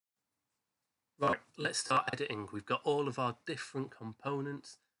Right, let's start editing. We've got all of our different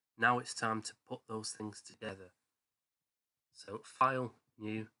components. Now it's time to put those things together. So File,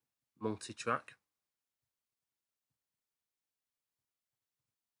 New, Multitrack.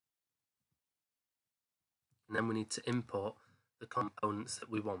 And then we need to import the components that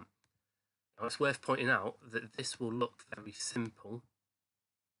we want. Now it's worth pointing out that this will look very simple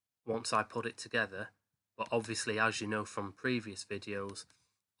once I put it together, but obviously, as you know from previous videos,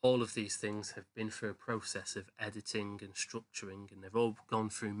 all of these things have been through a process of editing and structuring, and they've all gone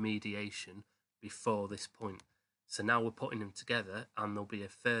through mediation before this point. So now we're putting them together, and there'll be a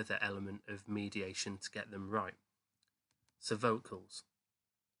further element of mediation to get them right. So vocals.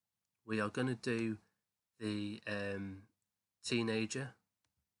 We are going to do the teenager.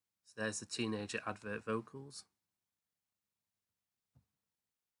 So there's the teenager advert vocals.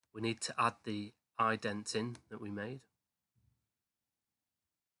 We need to add the ident in that we made.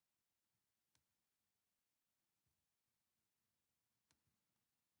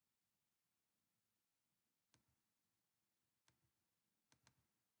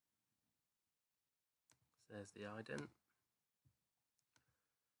 So there's the ident.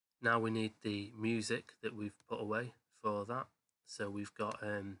 Now we need the music that we've put away for that. So we've got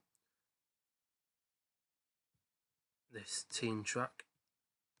this teen track,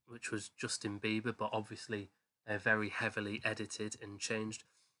 which was Justin Bieber, but obviously very heavily edited and changed.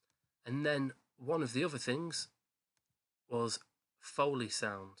 And then one of the other things was Foley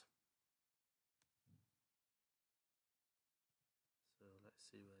sound. So let's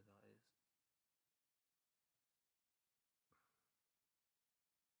see where that is.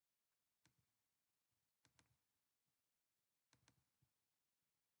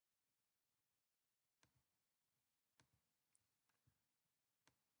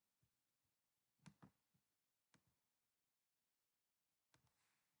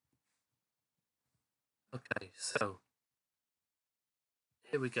 Okay, so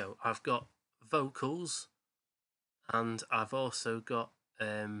here we go. I've got vocals, and I've also got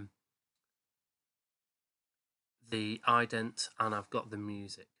the ident, and I've got the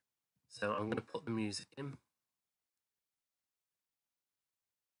music. So I'm going to put the music in.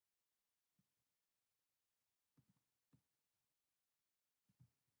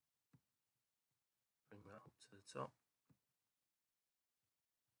 Bring that up to the top.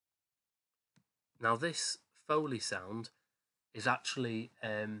 Now this Foley sound is actually,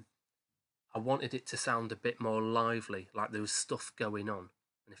 I wanted it to sound a bit more lively, like there was stuff going on.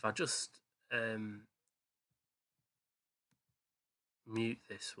 And if I just mute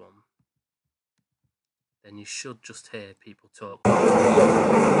this one, then you should just hear people talk.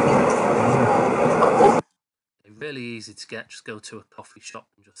 They're really easy to get. Just go to a coffee shop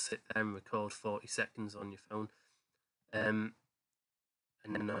and just sit there and record 40 seconds on your phone. And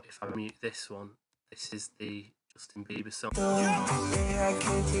then if I mute this one, this is the Justin Bieber song. So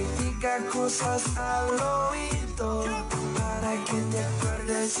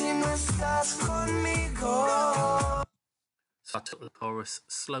I took the chorus,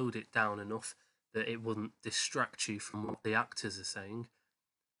 slowed it down enough that it wouldn't distract you from what the actors are saying.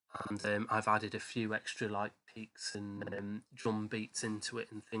 And I've added a few extra like peaks and drum beats into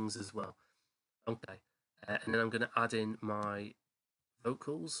it and things as well. Okay, and then I'm going to add in my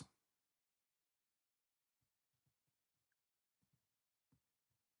vocals.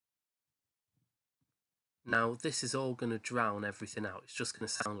 Now this is all going to drown everything out. It's just going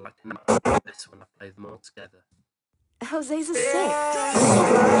to sound like this when I play them all together. Jose's a sick.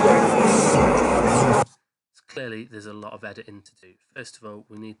 So clearly there's a lot of editing to do. First of all,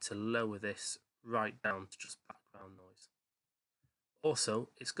 we need to lower this right down to just background noise. Also,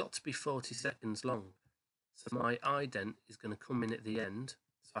 it's got to be 40 seconds long. So my ident is going to come in at the end,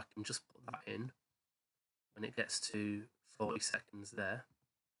 so I can just put that in when it gets to 40 seconds there.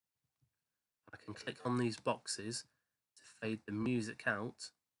 I can click on these boxes to fade the music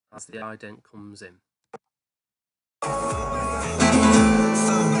out as the ident comes in.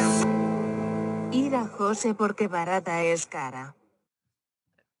 Ir a Jose porque barata es cara.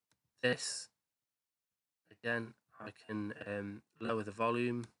 This, again, I can lower the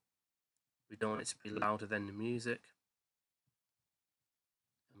volume. We don't want it to be louder than the music.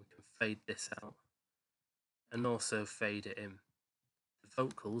 And we can fade this out and also fade it in. The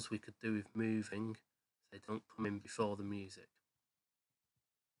vocals we could do with moving, so they don't come in before the music.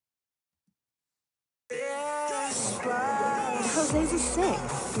 Jose's a sick.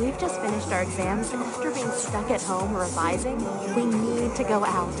 We've just finished our exams, and after being stuck at home revising, we need to go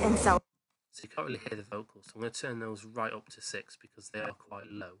out and celebrate. So you can't really hear the vocals, so I'm going to turn those right up to 6 because they are quite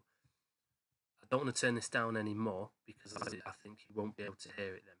low. I don't want to turn this down anymore because I think you won't be able to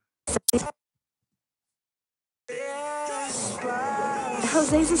hear it then.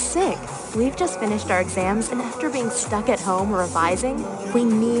 Jose's is sick. We've just finished our exams, and after being stuck at home revising, we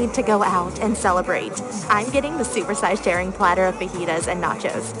need to go out and celebrate. I'm getting the supersized sharing platter of fajitas and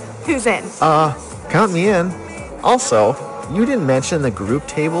nachos. Who's in? Count me in. Also, you didn't mention the group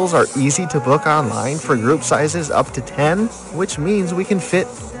tables are easy to book online for group sizes up to 10, which means we can fit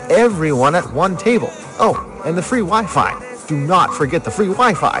everyone at one table. Oh, and the free Wi-Fi. Do not forget the free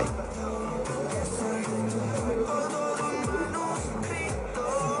Wi-Fi.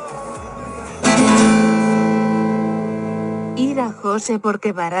 Ir a Jose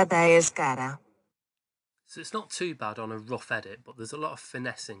porque barata es cara. So it's not too bad on a rough edit, but there's a lot of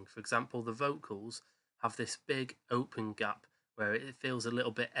finessing. For example, the vocals have this big open gap where it feels a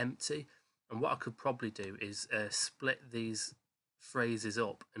little bit empty. And what I could probably do is split these phrases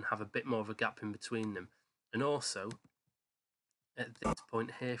up and have a bit more of a gap in between them. And also, at this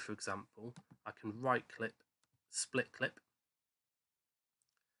point here, for example, I can right click, split clip,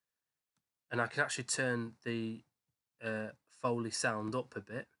 and I can actually turn the Foley sound up a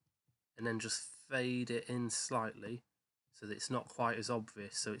bit and then just fade it in slightly so that it's not quite as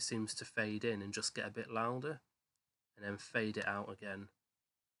obvious, so it seems to fade in and just get a bit louder, and then fade it out again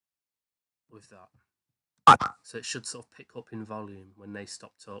with that. So it should sort of pick up in volume when they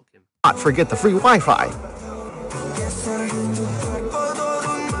stop talking. Not forget the free Wi-Fi.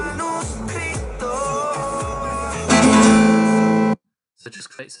 So it just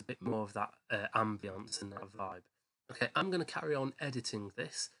creates a bit more of that ambience and that vibe. Okay, I'm going to carry on editing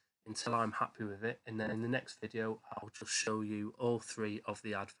this until I'm happy with it, and then in the next video I'll just show you all 3 of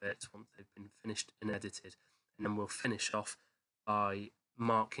the adverts once they've been finished and edited, and then we'll finish off by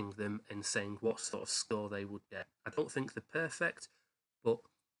marking them and saying what sort of score they would get. I don't think they're perfect, but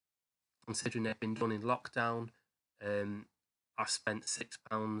considering they've been done in lockdown, I spent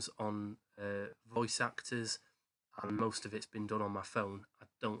 £6 on voice actors, and most of it's been done on my phone. I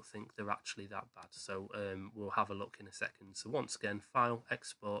don't think they're actually that bad, so we'll have a look in a second. So once again, File,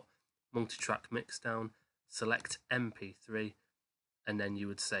 Export, Multitrack Mixdown, select MP3, and then you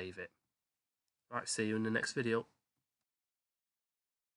would save it. Right, see you in the next video.